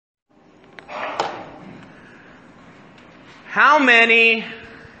How many,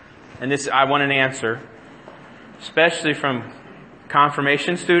 and this I want an answer, especially from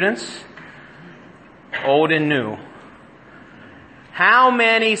confirmation students, old and new. How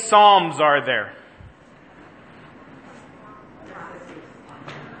many psalms are there?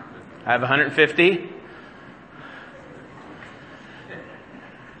 I have 150.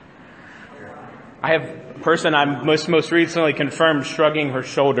 I have a person I most recently confirmed shrugging her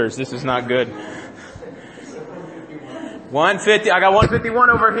shoulders. This is not good. 150. I got 151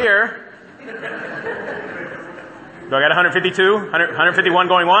 over here. Do I got 152? 151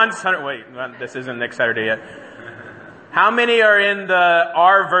 going once? Wait, this isn't next Saturday yet. How many are in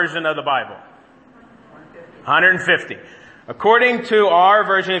our version of the Bible? 150. According to our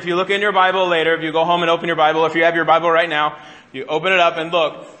version, if you look in your Bible later, if you go home and open your Bible, if you have your Bible right now, you open it up and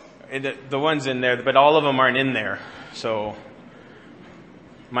look. The one's in there, but all of them aren't in there. So,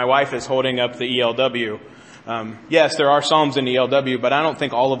 my wife is holding up the ELW. Yes, there are Psalms in the ELW, but I don't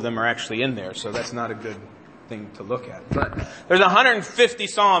think all of them are actually in there, so that's not a good thing to look at. But there's 150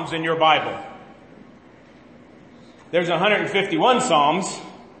 Psalms in your Bible. There's 151 Psalms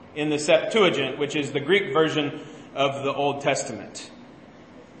in the Septuagint, which is the Greek version of the Old Testament.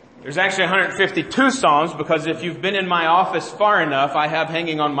 There's actually 152 Psalms because if you've been in my office far enough, I have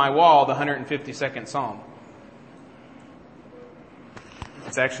hanging on my wall the 152nd Psalm.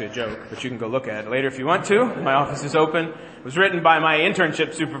 It's actually a joke, but you can go look at it later if you want to. My office is open. It was written by my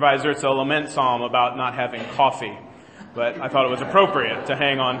internship supervisor. It's a lament psalm about not having coffee. But I thought it was appropriate to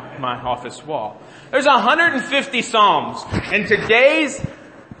hang on my office wall. There's 150 Psalms. And today's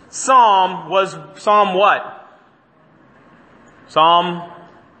Psalm was Psalm what? Psalm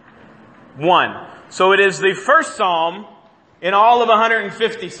 1. So it is the first Psalm in all of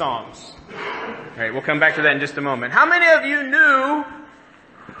 150 Psalms. All right, we'll come back to that in just a moment. How many of you knew,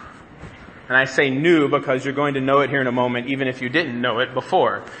 and I say knew because you're going to know it here in a moment, even if you didn't know it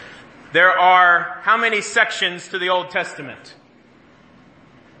before. There are how many sections to the Old Testament?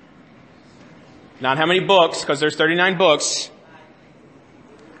 Not how many books, because there's 39 books.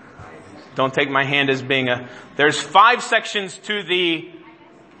 Don't take my hand as being there's 5 sections to the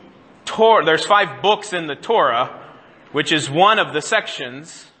Torah. There's 5 books in the Torah, which is one of the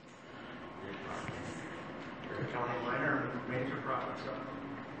sections.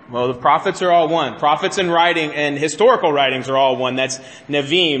 Well, the prophets are all one. Prophets and writing and historical writings are all one. That's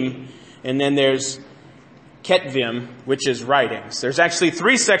Nevi'im. And then there's Ketvim, which is writings. There's actually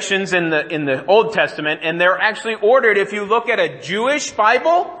 3 sections in the Old Testament, and they're actually ordered. If you look at a Jewish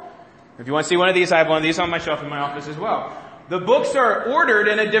Bible, if you want to see one of these, I have one of these on my shelf in my office as well. The books are ordered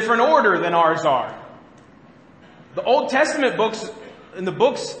in a different order than ours are. The Old Testament books,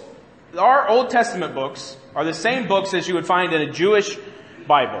 our Old Testament books are the same books as you would find in a Jewish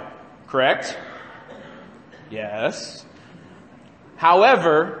Bible. Correct? Yes.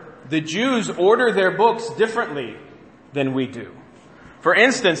 However, the Jews order their books differently than we do. For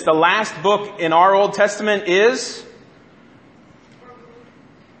instance, the last book in our Old Testament is...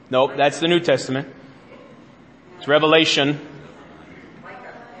 Nope, that's the New Testament. It's Revelation.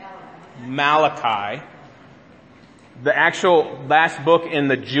 Malachi. The actual last book in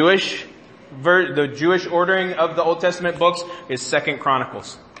the Jewish ordering of the Old Testament books is 2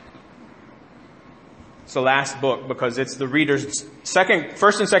 Chronicles. It's the last book because it's the reader's...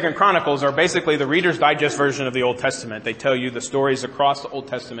 1st and 2nd Chronicles are basically the Reader's Digest version of the Old Testament. They tell you the stories across the Old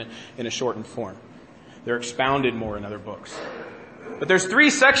Testament in a shortened form. They're expounded more in other books. But there's 3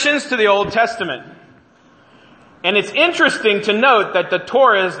 sections to the Old Testament. And it's interesting to note that the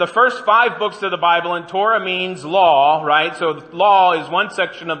Torah is the first 5 books of the Bible, and Torah means law, right? So law is one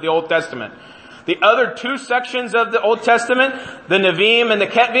section of the Old Testament. The other 2 sections of the Old Testament, the Nevi'im and the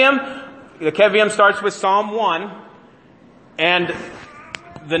Ketvim starts with Psalm 1, and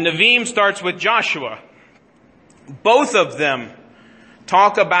the Nevi'im starts with Joshua. Both of them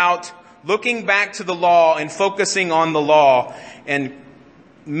talk about looking back to the law and focusing on the law and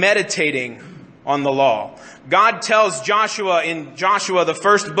meditating on the law. God tells Joshua in Joshua, the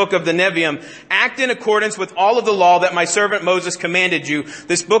first book of the Nevi'im, act in accordance with all of the law that my servant Moses commanded you.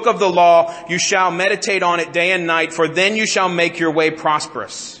 This book of the law, you shall meditate on it day and night, for then you shall make your way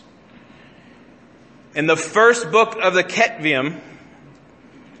prosperous. In the first book of the Ketvim,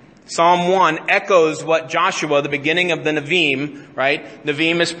 Psalm 1 echoes what Joshua, the beginning of the Nevi'im, right?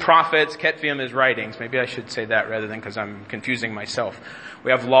 Nevi'im is prophets, Ketvim is writings. Maybe I should say that rather than because I'm confusing myself.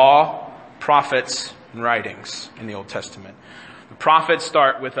 We have law, prophets, and writings in the Old Testament. The prophets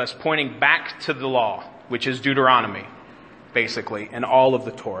start with us pointing back to the law, which is Deuteronomy, basically, and all of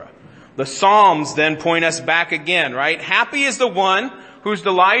the Torah. The Psalms then point us back again, right? Happy is the one whose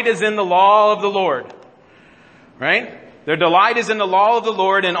delight is in the law of the Lord. Right? Their delight is in the law of the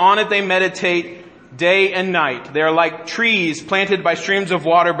Lord, and on it they meditate day and night. They are like trees planted by streams of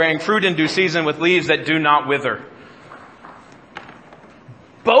water, bearing fruit in due season with leaves that do not wither.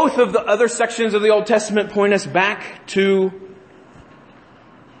 Both of the other sections of the Old Testament point us back to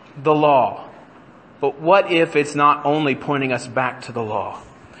the law. But what if it's not only pointing us back to the law?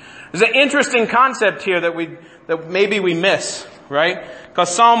 There's an interesting concept here that maybe we miss, right?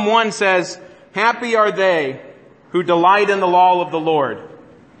 Because Psalm 1 says, happy are they who delight in the law of the Lord.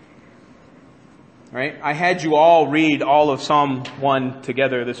 Right? I had you all read all of Psalm 1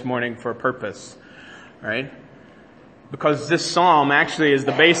 together this morning for a purpose. Right? Because this psalm actually is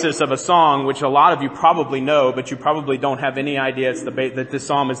the basis of a song which a lot of you probably know, but you probably don't have any idea that this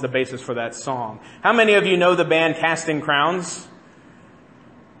psalm is the basis for that song. How many of you know the band Casting Crowns?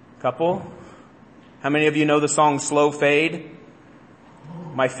 Couple? How many of you know the song Slow Fade?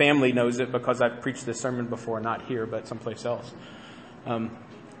 My family knows it because I've preached this sermon before, not here, but someplace else.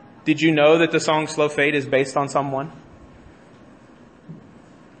 Did you know that the song Slow Fade is based on Psalm 1?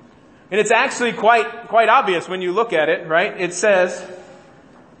 And it's actually quite obvious when you look at it, right? It says,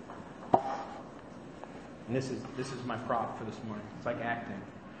 and this is my prop for this morning. It's like acting.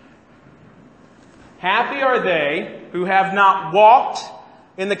 Happy are they who have not walked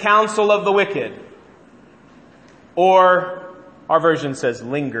in the counsel of the wicked. Or, our version says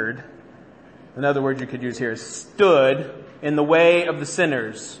lingered. Another word you could use here is stood in the way of the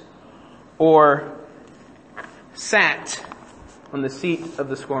sinners. Or sat on the seat of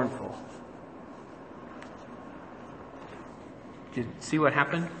the scornful. Did you see what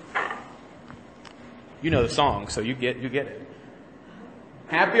happened? You know the song, so you get it.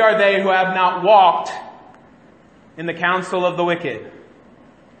 Happy are they who have not walked in the counsel of the wicked,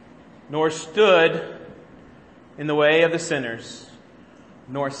 nor stood in the way of the sinners,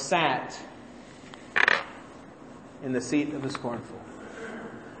 nor sat in the seat of the scornful.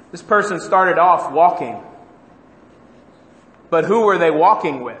 This person started off walking. But who were they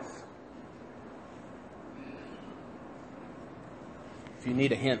walking with? If you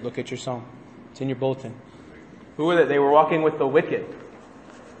need a hint, look at your psalm. It's in your bulletin. Who were they? They were walking with the wicked.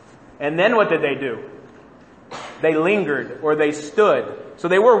 And then what did they do? They lingered or they stood. So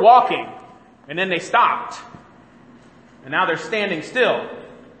they were walking and then they stopped. And now they're standing still.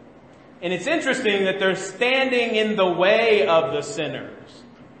 And it's interesting that they're standing in the way of the sinners.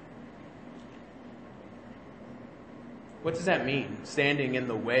 What does that mean? Standing in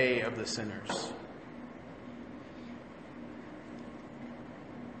the way of the sinners.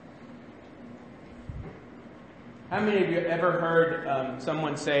 How many of you ever heard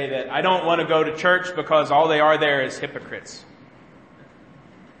someone say that, I don't want to go to church because all they are there is hypocrites?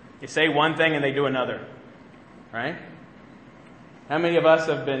 They say one thing and they do another. Right? How many of us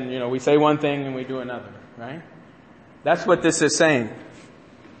have been, we say one thing and we do another. Right? That's what this is saying.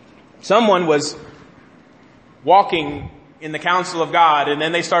 Someone was walking in the counsel of God, and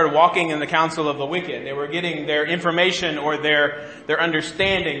then they started walking in the counsel of the wicked. They were getting their information or their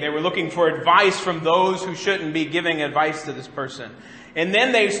understanding. They were looking for advice from those who shouldn't be giving advice to this person. And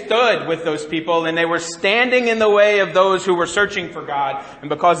then they stood with those people, and they were standing in the way of those who were searching for God. And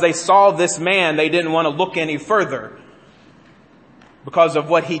because they saw this man, they didn't want to look any further because of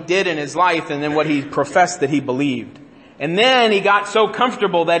what he did in his life and then what he professed that he believed. And then he got so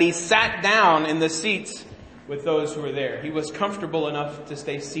comfortable that he sat down in the seats with those who were there. He was comfortable enough to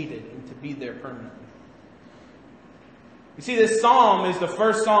stay seated and to be there permanently. You see, this psalm is the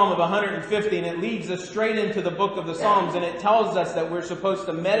first psalm of 150, and it leads us straight into the book of the Psalms, and it tells us that we're supposed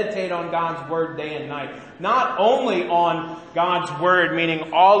to meditate on God's Word day and night. Not only on God's Word,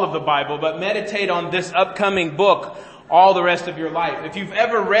 meaning all of the Bible, but meditate on this upcoming book all the rest of your life. If you've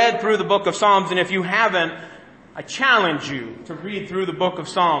ever read through the book of Psalms, and if you haven't, I challenge you to read through the book of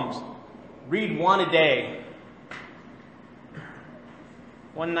Psalms. Read one a day.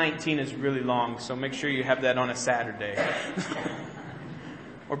 119 is really long, so make sure you have that on a Saturday.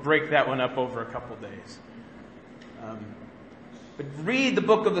 Or break that one up over a couple days. But read the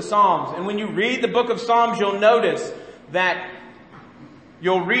book of the Psalms. And when you read the book of Psalms, you'll notice that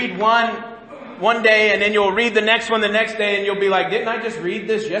you'll read one day, and then you'll read the next one the next day, and you'll be like, didn't I just read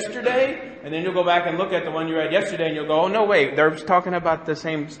this yesterday? And then you'll go back and look at the one you read yesterday, and you'll go, oh no, wait, they're talking about the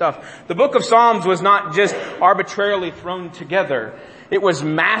same stuff. The book of Psalms was not just arbitrarily thrown together. It was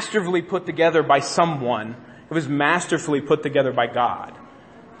masterfully put together by someone. It was masterfully put together by God.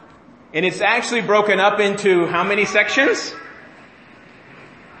 And it's actually broken up into how many sections?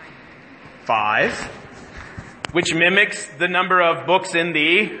 5. Which mimics the number of books in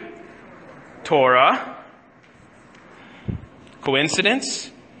the Torah.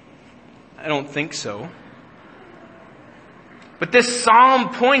 Coincidence? I don't think so. But this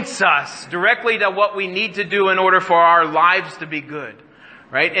psalm points us directly to what we need to do in order for our lives to be good.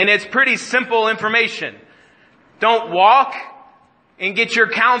 Right? And it's pretty simple information. Don't walk and get your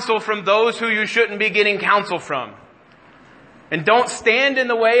counsel from those who you shouldn't be getting counsel from. And don't stand in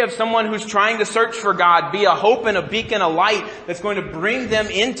the way of someone who's trying to search for God. Be a hope and a beacon, a light that's going to bring them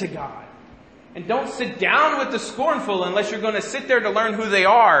into God. And don't sit down with the scornful unless you're going to sit there to learn who they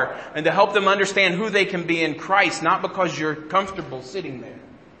are and to help them understand who they can be in Christ, not because you're comfortable sitting there.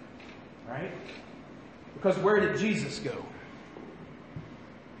 Right? Because where did Jesus go?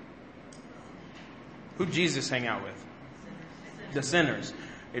 Who did Jesus hang out with? The sinners.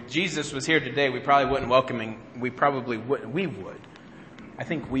 If Jesus was here today, we probably wouldn't welcome him. We probably wouldn't. We would. I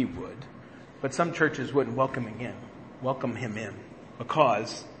think we would. But some churches wouldn't welcome him in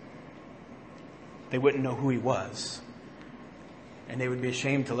because they wouldn't know who he was. And they would be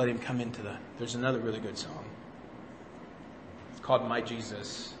ashamed to let him come into There's another really good song. It's called My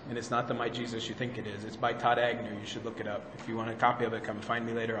Jesus. And it's not the My Jesus you think it is. It's by Todd Agnew. You should look it up. If you want a copy of it, come find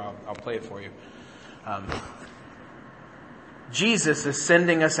me later. I'll play it for you. Jesus is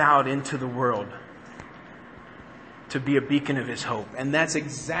sending us out into the world to be a beacon of his hope. And that's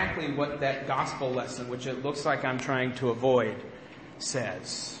exactly what that gospel lesson, which it looks like I'm trying to avoid,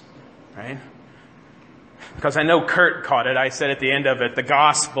 says. Right? Because I know Kurt caught it. I said at the end of it, the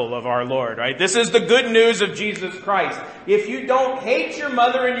gospel of our Lord. Right? This is the good news of Jesus Christ. If you don't hate your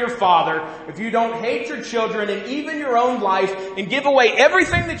mother and your father, if you don't hate your children and even your own life and give away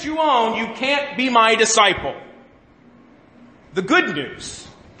everything that you own, you can't be my disciple. The good news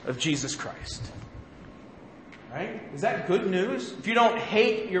of Jesus Christ. Right? Is that good news? If you don't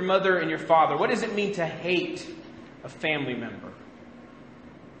hate your mother and your father, what does it mean to hate a family member?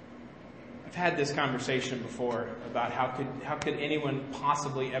 I've had this conversation before about how could anyone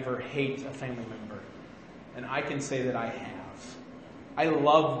possibly ever hate a family member? And I can say that I have. I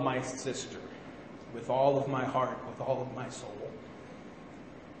love my sister with all of my heart, with all of my soul.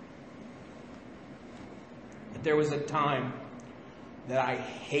 But there was a time that I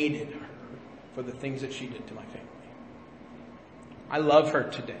hated her for the things that she did to my family. I love her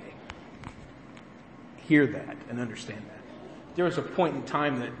today. Hear that and understand that. There was a point in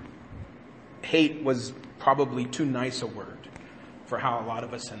time that hate was probably too nice a word for how a lot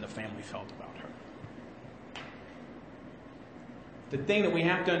of us in the family felt about her. The thing that we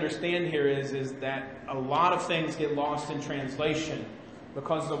have to understand here is that a lot of things get lost in translation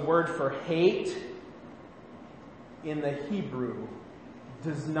because the word for hate in the Hebrew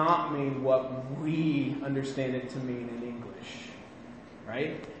does not mean what we understand it to mean in English.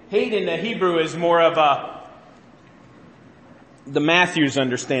 Right? Hate in the Hebrew is more of the Matthew's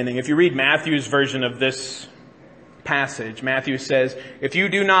understanding. If you read Matthew's version of this passage, Matthew says, if you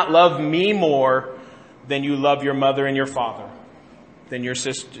do not love me more than you love your mother and your father, than your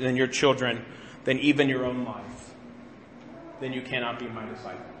sister, than your children, than even your own life, then you cannot be my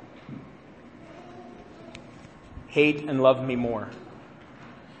disciple. Hate and love me more.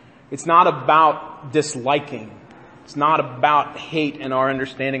 It's not about disliking. It's not about hate and our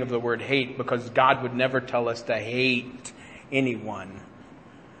understanding of the word hate, because God would never tell us to hate anyone.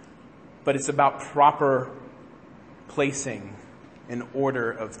 But it's about proper placing and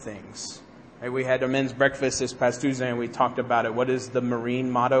order of things. Right? We had a men's breakfast this past Tuesday and we talked about it. What is the Marine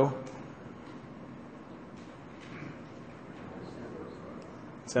motto?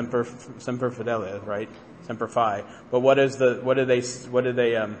 Semper Fidelis, right? Semper Fi. But what's the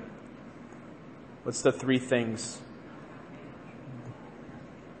three things?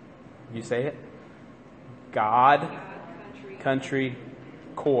 You say it? God, country,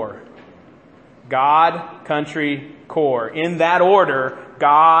 core. God, country, core. In that order,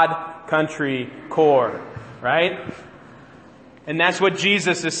 God, country, core. Right? And that's what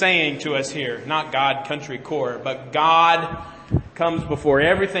Jesus is saying to us here. Not God, country, core, but God comes before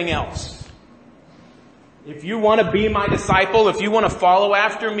everything else. If you want to be my disciple, if you want to follow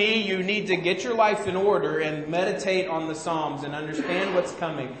after me, you need to get your life in order and meditate on the Psalms and understand what's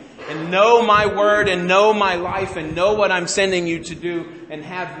coming. And know my word and know my life and know what I'm sending you to do. And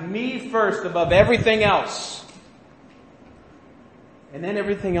have me first above everything else. And then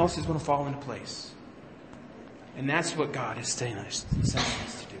everything else is going to fall into place. And that's what God is sending us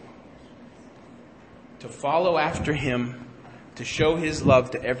to do. To follow after Him. To show His love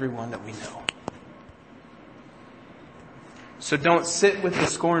to everyone that we know. So don't sit with the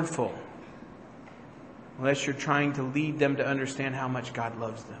scornful unless you're trying to lead them to understand how much God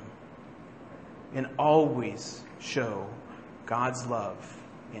loves them. And always show God's love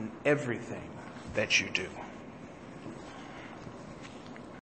in everything that you do.